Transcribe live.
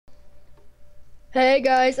Hey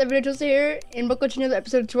guys, everyone just here, and welcome to another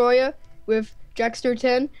episode of Terraria with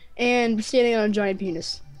Jackster10, and we're standing on a giant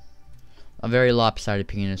penis. A very lopsided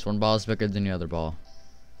penis. One ball is bigger than the other ball.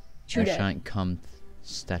 True A that. giant cum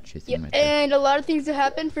statue Yeah, thing right there. and a lot of things that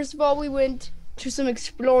happened. First of all, we went to some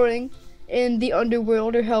exploring in the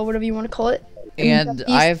underworld, or hell, whatever you want to call it. And these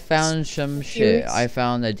I found some shit. spirits. I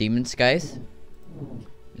found a demon scythe.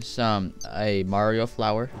 A Mario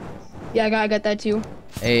flower. Yeah, I got that too.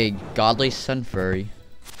 A godly sun furry.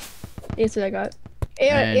 That's what I got.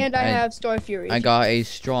 And I have Star Fury. I got a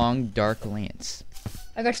strong dark lance.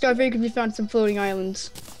 I got Star Fury because we found some floating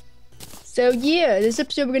islands. So yeah, this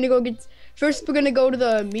episode we're gonna go get. First, we're gonna go to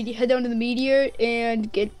the head down to the meteor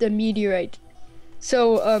and get the meteorite.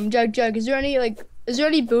 So, Jack, is there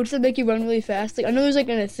any boots that make you run really fast? Like, I know there's like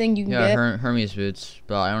a thing you can Yeah, get. Hermes boots,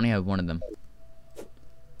 but I only have one of them.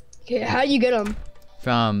 Okay, how do you get them?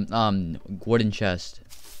 From wooden chest.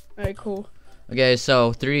 All right, cool. Okay,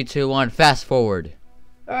 so 3, 2, 1, fast forward.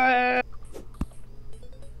 Not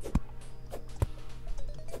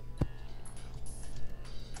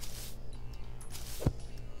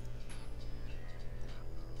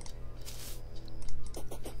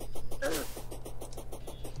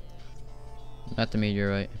the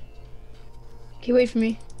meteorite. Okay, wait for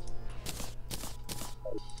me.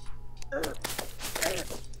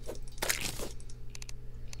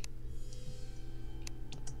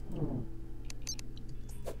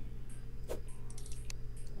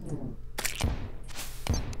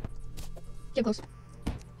 Get close.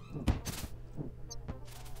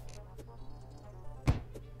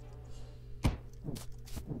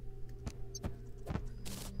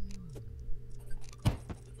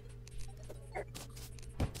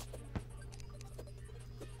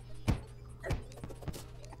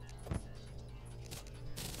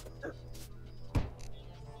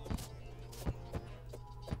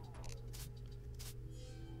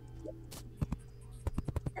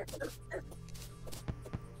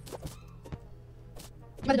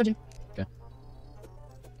 By the dungeon. Okay.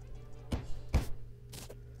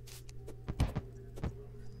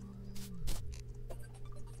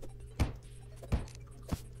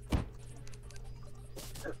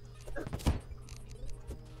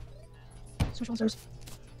 Social service.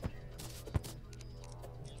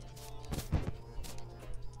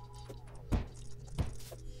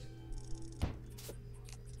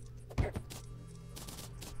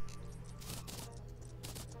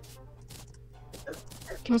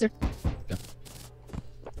 Come on, sir. Yeah. I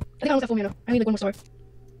think I almost got full mana. I need like one more star.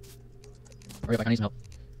 Hurry up, I need some help.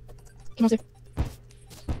 Come on, sir.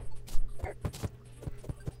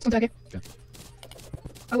 Don't attack it. Yeah.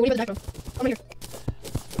 Oh, where do you have the back from? I'm right here.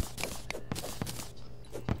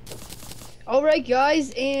 Alright,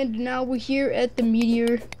 guys, and now we're here at the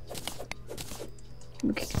meteor.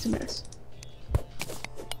 We're kicking some ass.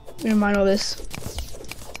 I'm gonna mine all this.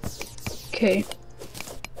 Okay.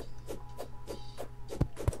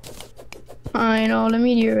 Mine all the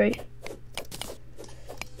meteorite.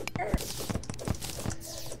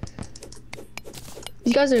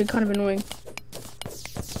 These guys are kind of annoying.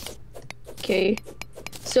 Okay.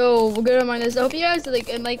 So we're gonna mine this. I hope you guys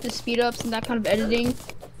like the speed ups and that kind of editing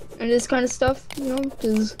and this kind of stuff, you know,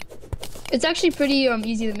 because it's actually pretty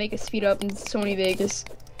easy to make a speed up in Sony Vegas.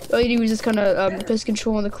 All you do is just kind of press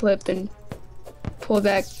control on the clip and pull it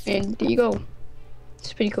back, and there you go.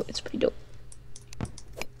 It's pretty cool. It's pretty dope.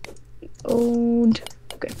 Owned.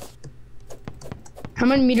 Okay. How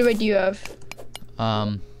many meteorite do you have?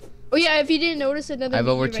 Oh Oh yeah, if you didn't notice, another I have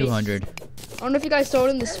over meteorite. 200. I don't know if you guys saw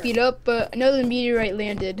it in the speed up, but another meteorite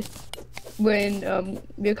landed when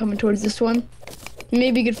we were coming towards this one.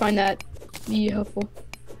 Maybe you could find that. Be helpful.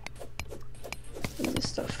 What is this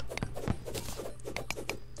stuff?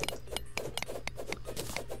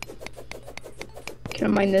 Can I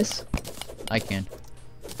mine this? I can.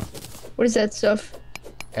 What is that stuff?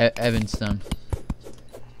 Evanstone.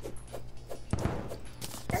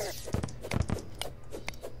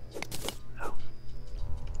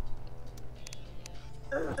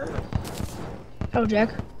 Oh,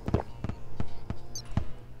 Jack.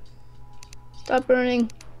 Stop burning.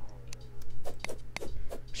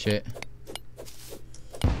 Shit.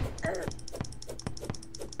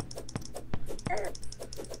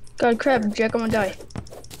 God crap, Jack, I'm gonna die.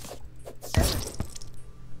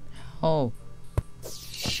 Oh.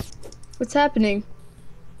 What's happening?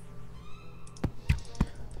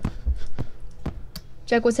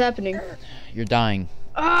 Jack, what's happening? You're dying.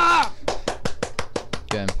 Ah!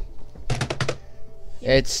 Good.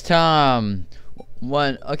 It's Tom.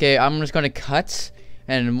 Okay, I'm just gonna cut,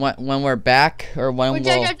 and when we're back, or when Wait,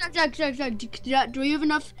 we'll... Jack, do you have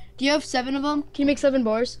enough? Do you have 7 of them? Can you make 7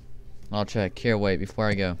 bars? I'll check. Here, wait, before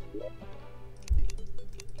I go.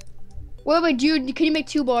 Wait, dude, can you make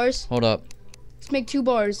 2 bars? Hold up. Let's make 2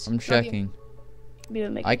 bars. I'm checking.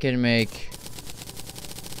 I can make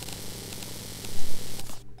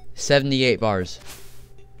 78 bars.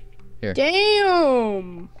 Here.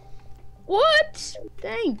 Damn. What?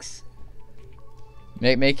 Thanks.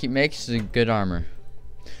 Makes a good armor.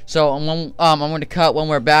 So I'm going to cut. When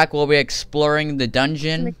we're back, we'll be exploring the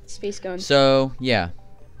dungeon. Make the space gun. So yeah,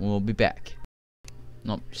 we'll be back.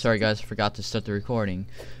 Nope, sorry guys, I forgot to start the recording.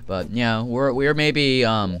 But yeah, we're maybe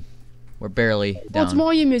we're barely down. Oh, it's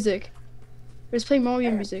Mario music. We're just playing Mario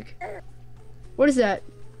music. What is that?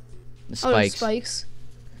 The spikes. Oh, spikes.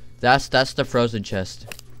 That's the frozen chest.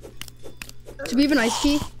 Do we have an ice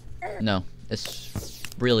key? No, it's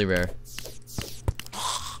really rare.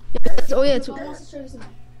 Oh yeah, it's.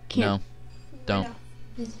 Can't. No, don't.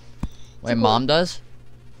 Wait, Mom does?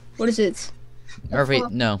 What is it? Murphy,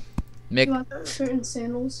 no. Mick, Shirt and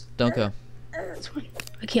sandals. don't go.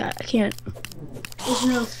 I can't. It's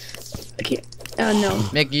no. I can't. No.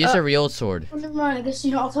 Mick, use a real sword. Oh, never mind. I guess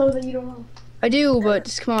I'll tell her that you don't know. I do, but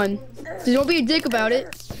just come on. Just don't be a dick about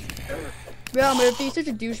it. Yeah, Murphy, you're such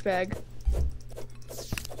a douchebag.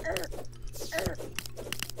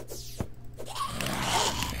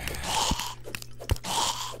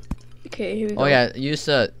 Okay, here we go. Oh yeah, use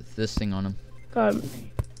this thing on him. God.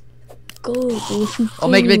 Go. Oh,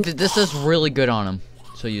 Mick, this is really good on him.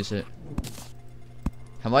 So use it.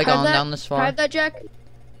 Have I gone down this far? Have that, Jack?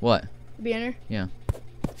 What? Banner? Yeah.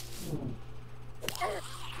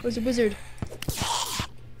 Where's the wizard?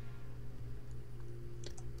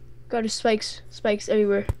 God, there's spikes. Spikes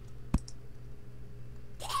everywhere.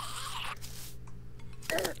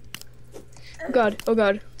 Oh god,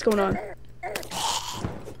 what's going on?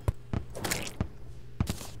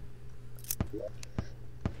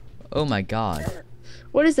 Oh my god.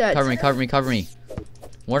 What is that? Cover me, cover me, cover me.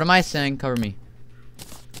 What am I saying? Cover me.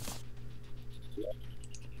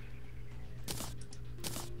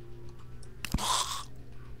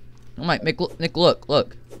 Oh my, Nick,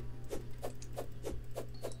 look.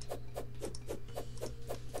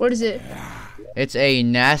 What is it? It's a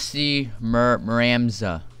nasty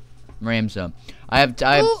Maramza.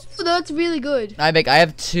 Oh, that's really good. I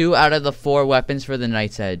have 2 out of the 4 weapons for the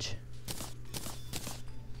Knight's Edge.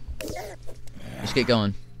 Let's get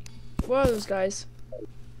going. What are those guys?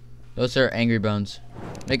 Those are angry bones.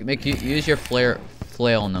 Make you use your flail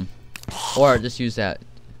on them, or just use that.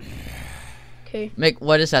 Okay.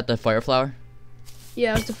 What is that? The fire flower?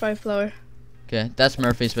 Yeah, it's a fire flower. Okay, that's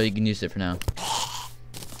Murphy's, but you can use it for now.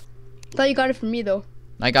 Thought you got it from me though.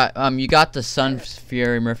 You got the sun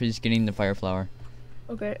fury. Murphy's getting the fire flower.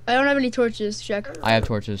 Okay. I don't have any torches, Jack. I have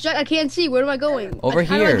torches. Jack, I can't see. Where am I going? Over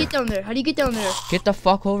How here. do I get down there? How do you get down there? Get the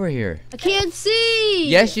fuck over here. I can't see.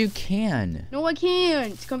 Yes, you can. No, I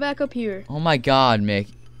can't. Come back up here. Oh my god, Mick.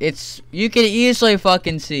 You can easily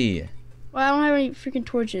fucking see. Well, I don't have any freaking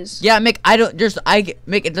torches. Yeah, Mick,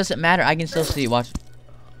 Mick, it doesn't matter. I can still see. Watch.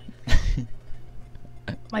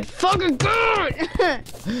 My fucking god!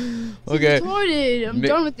 Okay. Retarded. I'm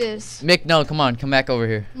done with this. Mick, no, come on. Come back over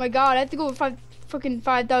here. Oh my god, I have to go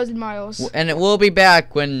 5,000 miles. And we'll be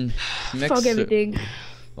back when Mick's Fuck everything.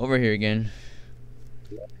 over here again.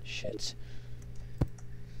 Shit.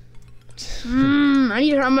 I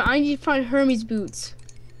need to find Hermes boots.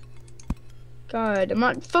 God, I'm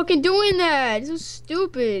not fucking doing that. It's so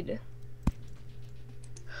stupid.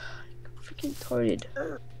 Freaking retarded.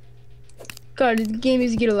 God, the game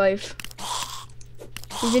needs to get a life.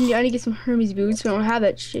 I need to get some Hermes boots, but I don't have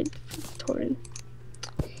that shit. Retarded.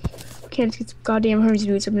 I can't get some goddamn Hermes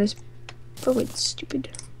boots. I'm just fucking stupid.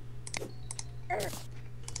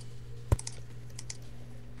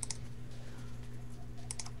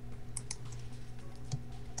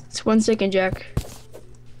 It's 1 second, Jack.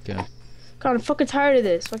 Okay. God, I'm fucking tired of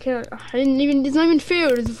this. Why can't it's not even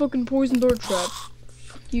fair. It's a fucking poison door trap.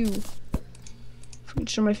 Fuck you. Fucking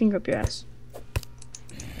shove my finger up your ass.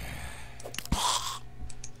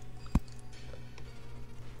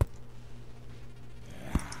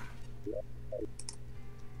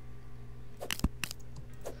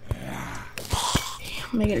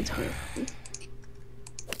 I'm making a ton of.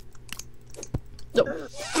 No.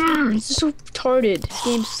 It's just so retarded. This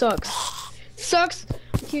game sucks. Sucks.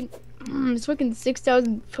 I can't. It's fucking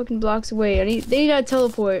 6,000 fucking blocks away. They need to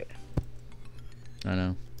teleport. I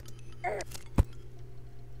know.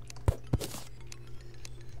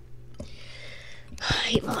 I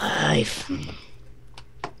hate my life.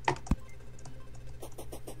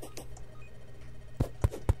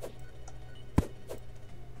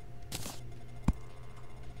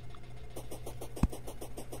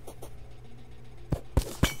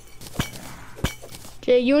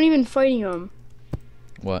 Jay, you weren't even fighting them.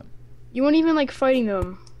 What? You weren't even like fighting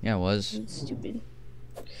them. Yeah, it was. That's stupid.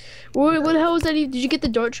 What the hell was that? Did you get the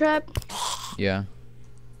dart trap? Yeah.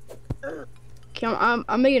 Okay,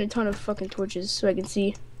 I'm making a ton of fucking torches so I can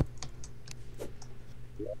see.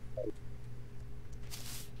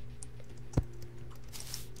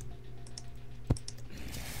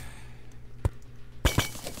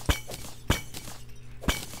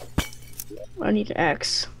 I need an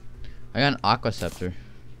axe. I got an aqua scepter.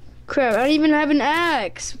 Crap, I don't even have an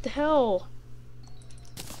axe. What the hell?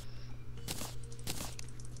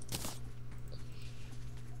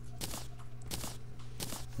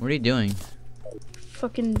 What are you doing?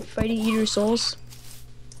 Fucking fighting eater souls.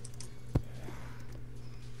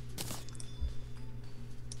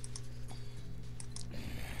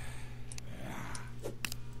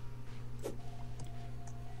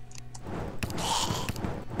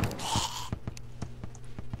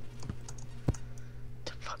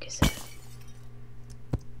 The fuck is that?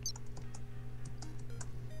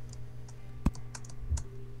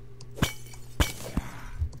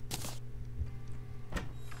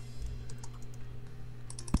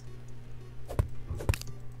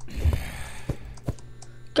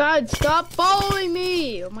 God, stop following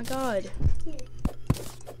me! Oh my god.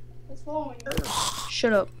 It's following you.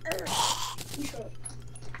 Shut up. You shut up.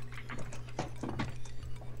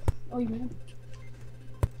 Oh, you man.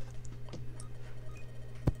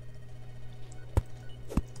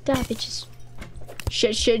 Die, bitches.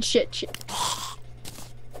 Shit.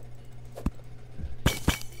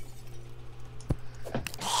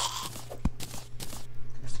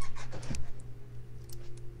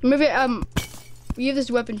 Remember, we have this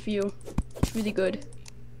weapon for you. It's really good.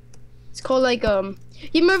 It's called like you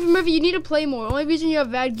remember you need to play more. Only reason you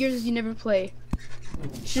have bad gears is you never play.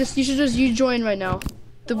 You should just join right now.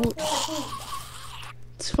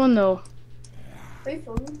 It's fun though. Are you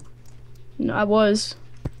filming? No, I was.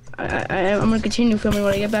 I'm gonna continue filming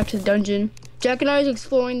when I get back to the dungeon. Jack and I was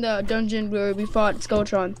exploring the dungeon where we fought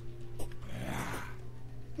Skeletron.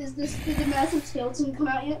 Did the massive skeleton come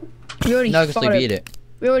out yet? We already No, because fought they him. beat it.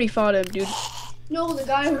 We already fought him, dude. No, the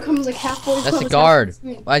guy who comes like halfway. That's the guard.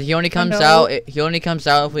 He only comes know. out. He only comes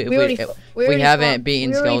out if we already haven't fought-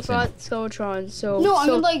 beaten we already Skeleton. fought Skeletron, so No, I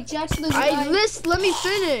so mean like Jackson. The guy. let me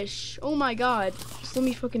finish. Oh my god. Just let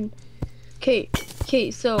me fucking. Okay,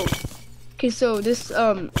 so this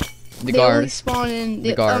The they guard. only spawn in.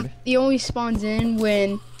 The guard. He only spawns in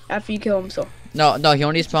when after you kill him. So No, he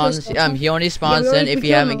only spawns. He only spawns we in already if you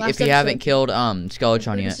killed him haven't last haven't episode. killed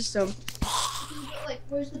Skeletron the yet. system. Like,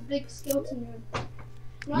 where's the big skeleton man?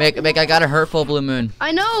 Mick, I got a hurtful blue moon.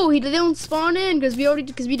 I know they don't spawn in because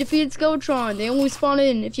we defeated Skeletron. They only spawn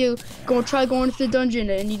in if you try going to the dungeon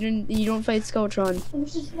and you don't fight Skeletron. We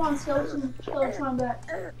should spawn skeleton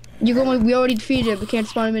back. We already defeated him. We can't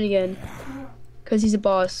spawn him in again because he's a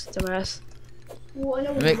boss, dumbass. Well, I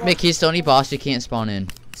know Mick, he's the only boss you can't spawn in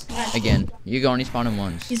again. You can only spawn in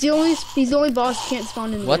once. He's the only boss you can't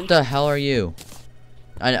spawn in. What again. the hell are you?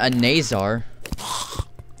 A Nazar?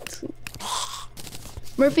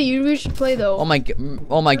 Murphy, you should play though. Oh my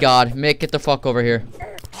god, Mick, get the fuck over here.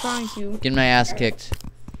 Trying to. Get my ass kicked.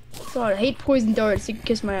 God, I hate poison darts. You can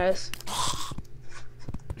kiss my ass.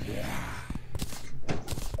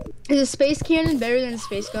 Is a space cannon better than a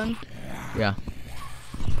space gun? Yeah.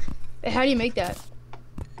 Hey, how do you make that?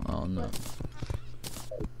 Oh no.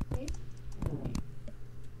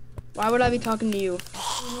 Why would I be talking to you?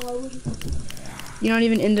 You're not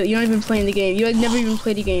even playing the game. You like never even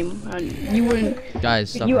played the game. You wouldn't.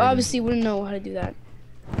 Guys, stop You hurting me. obviously wouldn't know how to do that.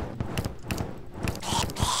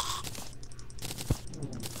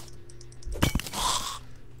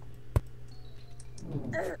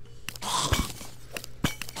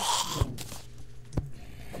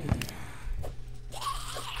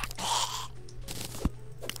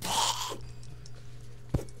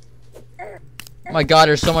 Oh my god,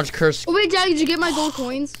 there's so much cursed. Oh wait, Dad, did you get my gold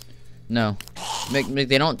coins? No. Mick,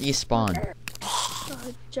 they don't despawn.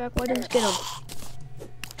 God, Jack, why didn't you get them?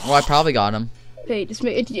 Well, I probably got them. Hey, just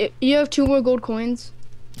make it. You have 2 more gold coins.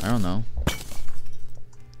 I don't know.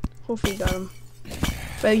 Hopefully you got them.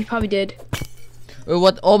 But you probably did. Ooh,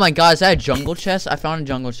 what? Oh my god, is that a jungle chest? I found a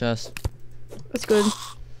jungle chest. That's good.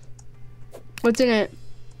 What's in it?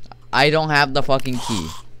 I don't have the fucking key.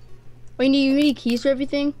 Oh, you need keys for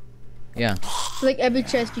everything? Yeah. For like every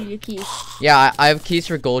chest you need a key. Yeah, I have keys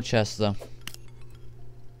for gold chests though.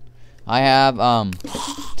 I have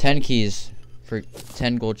 10 keys for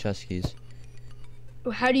 10 gold chest keys.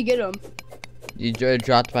 Oh, how do you get them? You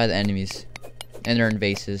dropped by the enemies, and they're in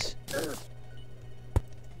vases.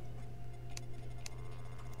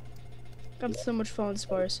 Got so much fallen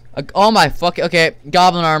spars. Oh my fucking. Okay,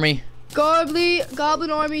 Goblin army. Goblin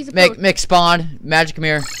armies. Mick spawn. Magic come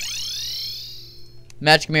here.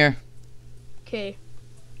 Magic come here. Okay.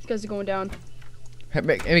 These guys are going down.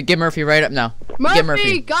 Get Murphy right up now. Get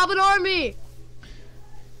Murphy. Goblin army.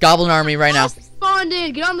 Goblin army right now. Spawned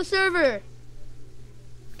in. Get on the server.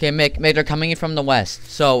 Okay, Mick, they're coming in from the west.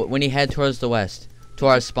 So when you head towards the west, to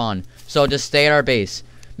our spawn. So just stay at our base.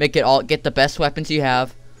 Mick, get the best weapons you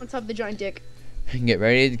have. On top of the giant dick. And get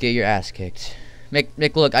ready to get your ass kicked.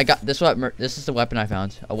 Mick, look, I got this. This is the weapon I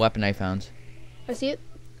found. A weapon I found. I see it.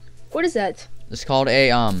 What is that? It's called a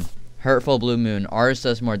hurtful blue moon. Ours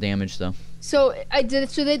does more damage though. So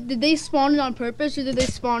did they spawn in on purpose, or did they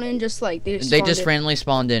spawn in just like they just randomly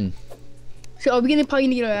spawned in. So are we probably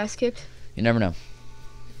gonna get our ass kicked? You never know.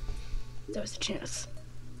 That was a chance.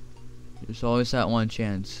 There's always that one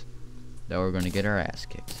chance that we're gonna get our ass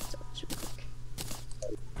kicked.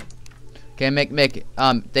 Okay, Mick.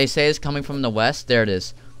 They say it's coming from the west. There it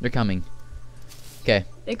is. They're coming. Okay.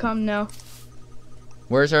 They come now.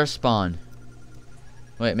 Where's our spawn?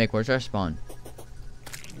 Wait, Mick, where's our spawn?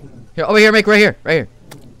 Here, over here, Mick, right here, right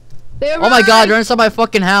here. Oh my God, they're inside my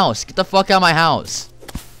fucking house. Get the fuck out of my house.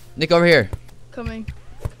 Nick, over here. Coming.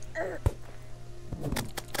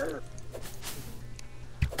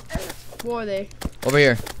 Where are they? Over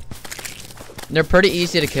here. They're pretty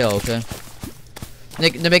easy to kill, okay?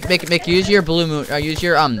 Nick, use your blue moon. Use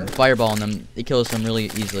your fireball on them. It kills them really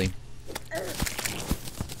easily.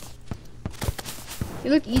 They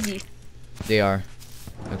look easy. They are,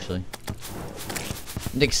 actually.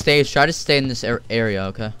 Nick, try to stay in this area,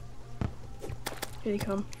 okay? Here they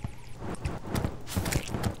come.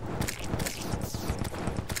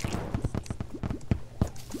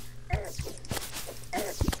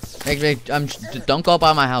 Nick, don't go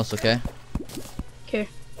by my house, okay? Okay.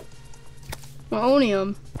 We're owning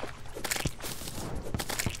them.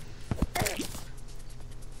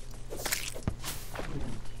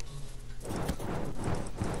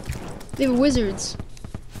 They were wizards.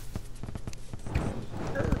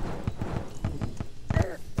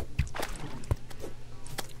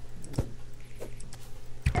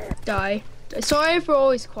 Die. Sorry for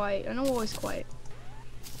always quiet. I know we're always quiet.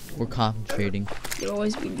 We're concentrating. You'll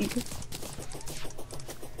always be weak.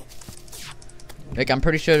 Nick, I'm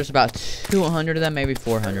pretty sure there's about 200 of them, maybe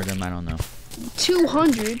 400 of them. I don't know.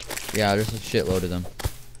 200? Yeah, there's a shitload of them.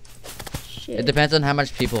 Shit. It depends on how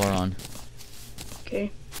much people are on.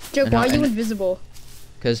 Okay. Joke, why are you invisible?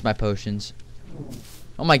 Because my potions.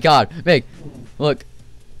 Oh my God, Mick, look.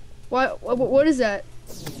 What is that?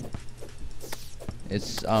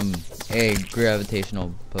 It's a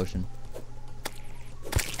gravitational potion.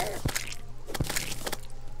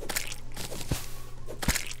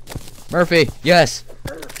 Murphy, yes.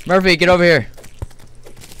 Murphy, get over here.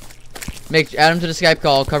 Add him to the Skype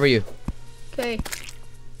call. I'll cover you. Okay.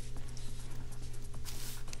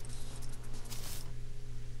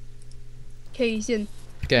 Okay, he's in.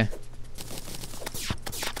 Okay.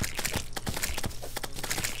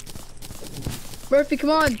 Murphy, come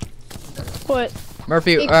on. What?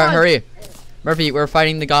 Murphy, hey, hurry. Murphy, we're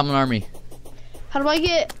fighting the Goblin army. How do I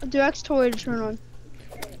get direct story to turn on?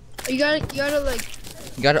 You gotta like.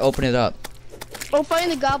 You gotta open it up. Oh, fighting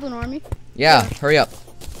the Goblin army? Yeah, hurry up.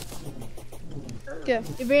 Okay,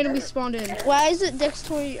 it randomly spawned in. Why is it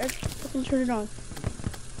Dextory? I fucking turn it on.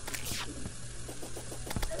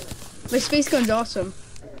 My space gun's awesome.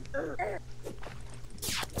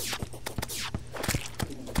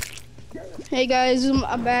 Hey guys,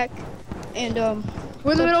 I'm back, and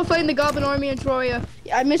we're in the middle of fighting the Goblin army in Terraria.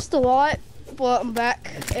 Yeah, I missed a lot, but I'm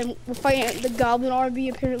back, and we're fighting the Goblin army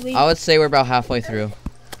apparently. I would say we're about halfway through.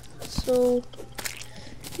 So,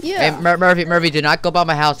 yeah. Hey, Murphy, do not go by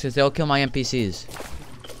my house because they'll kill my NPCs.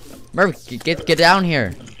 Murphy, get down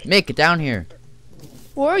here. Mick, get down here.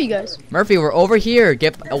 Where are you guys? Murphy, we're over here.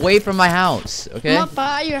 Get away from my house, okay? I'm not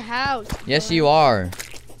by your house. Yes, you are.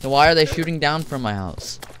 So why are they shooting down from my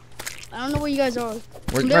house? I don't know where you guys are.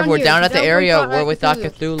 We're down at the area where we thought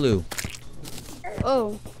Cthulhu.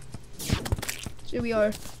 Oh. Here we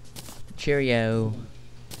are. Cheerio.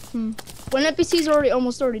 One NPC's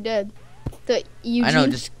almost already dead. The Eugene. I know,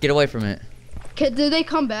 just get away from it. Did they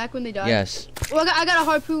come back when they died? Yes. Well, I got a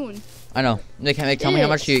harpoon. I know. Nick, tell me how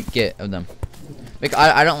much you get of them. Mick,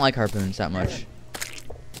 I don't like harpoons that much.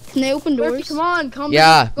 Can they open doors? Murphy, come on, come.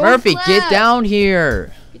 Yeah, Murphy, get down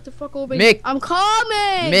here. Get the fuck over. Mick, I'm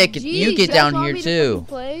coming. Mick, Jeez, you get down here too.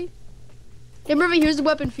 Play? Hey, Murphy, here's the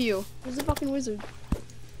weapon for you. Here's the fucking wizard.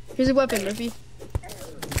 Here's a weapon, Murphy.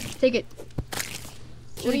 Take it.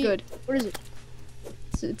 It's really good. What is it?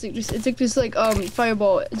 It's like this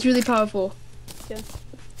fireball. It's really powerful. Yeah.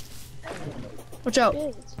 Watch out.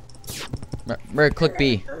 Click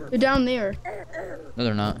B. They're down there. No,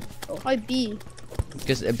 they're not. Why B?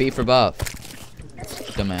 Because B for buff.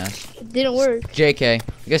 Dumbass. It didn't work. JK.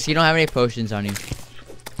 I guess you don't have any potions on you.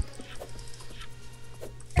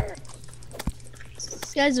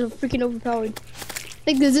 These guys are freaking overpowered.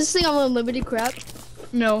 Like, does this thing have unlimited crap?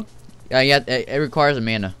 No. Yeah, it requires a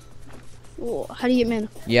mana. Well, how do you get mana?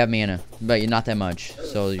 You have mana, but you're not that much,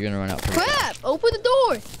 so you're gonna run out. Crap! Open the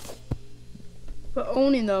door! We're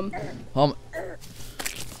owning them. Home.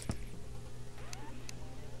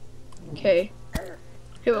 Okay.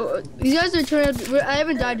 These guys are turning out. I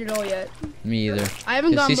haven't died at all yet. Me either. I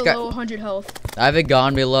haven't gone He's below 100 health. I haven't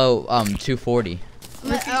gone below 240.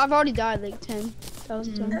 I've already died like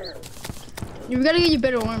 10,000 times. You gotta get you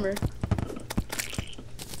better armor.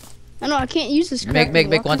 I know I can't use this crap.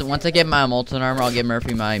 Make once I get my molten armor, I'll give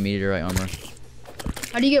Murphy my meteorite armor.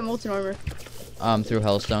 How do you get molten armor? Through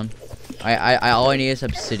Hellstone. I all I need is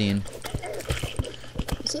obsidian.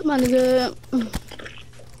 What's up, my nigga?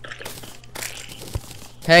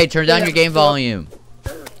 Hey, turn down your game volume.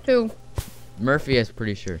 Who? Murphy is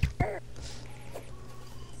pretty sure.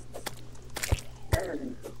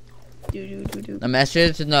 A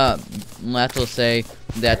message in the left will say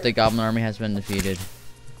that the Goblin army has been defeated.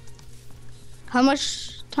 How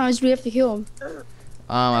much times do we have to kill him?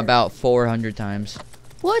 About 400 times.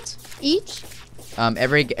 What? Each? About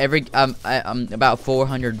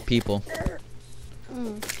 400 people.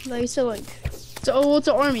 Like, so like, so what's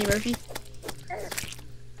an army, Murphy?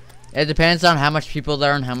 It depends on how much people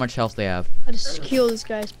there and how much health they have. I just kill this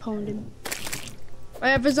guy's pwned him. I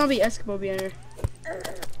have a zombie Eskimo banner.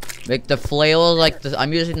 Like the flail, like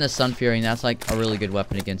I'm using the Sun Fury, and that's like a really good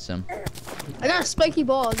weapon against them. I got a spiky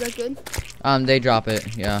ball. Is that good? They drop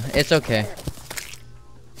it. Yeah, it's okay.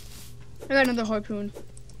 I got another harpoon.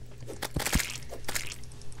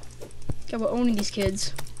 God, we're owning these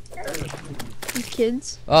kids. These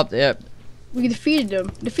kids. Oh, yeah. We defeated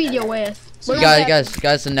them. Defeat your ass. So guys,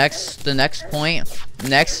 the next point.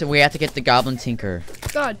 Next, we have to get the Goblin Tinker.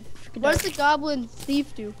 God. What does the Goblin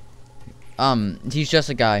Thief do? He's just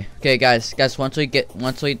a guy. Okay, guys, once we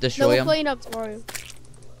destroy him. We're playing up Terraria.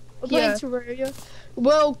 We're playing Terraria.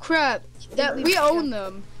 Well, crap. That we own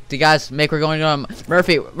them. The guys, we're going to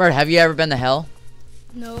Murphy, have you ever been to hell?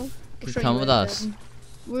 No. Come with us.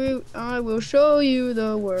 I will show you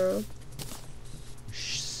the world.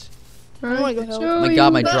 I want to go hell. Oh my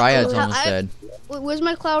god, my dryad's almost dead. Where's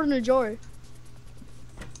my cloud in a jar?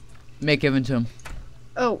 Give it to him.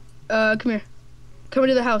 Oh, come here. Come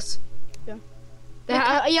into the house. Yeah.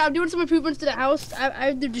 Yeah, I'm doing some improvements to the house. I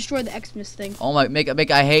have to destroy the Xmas thing. Oh my,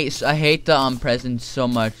 Mick, I hate the presents so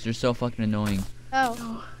much. They're so fucking annoying.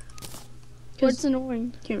 Oh. What's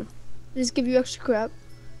annoying? Here. They just give you extra crap.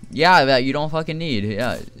 Yeah, that you don't fucking need.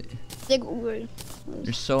 Yeah.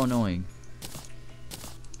 They're so annoying.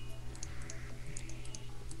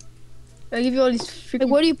 I give you all these freaking.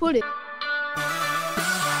 Like, where do you put it?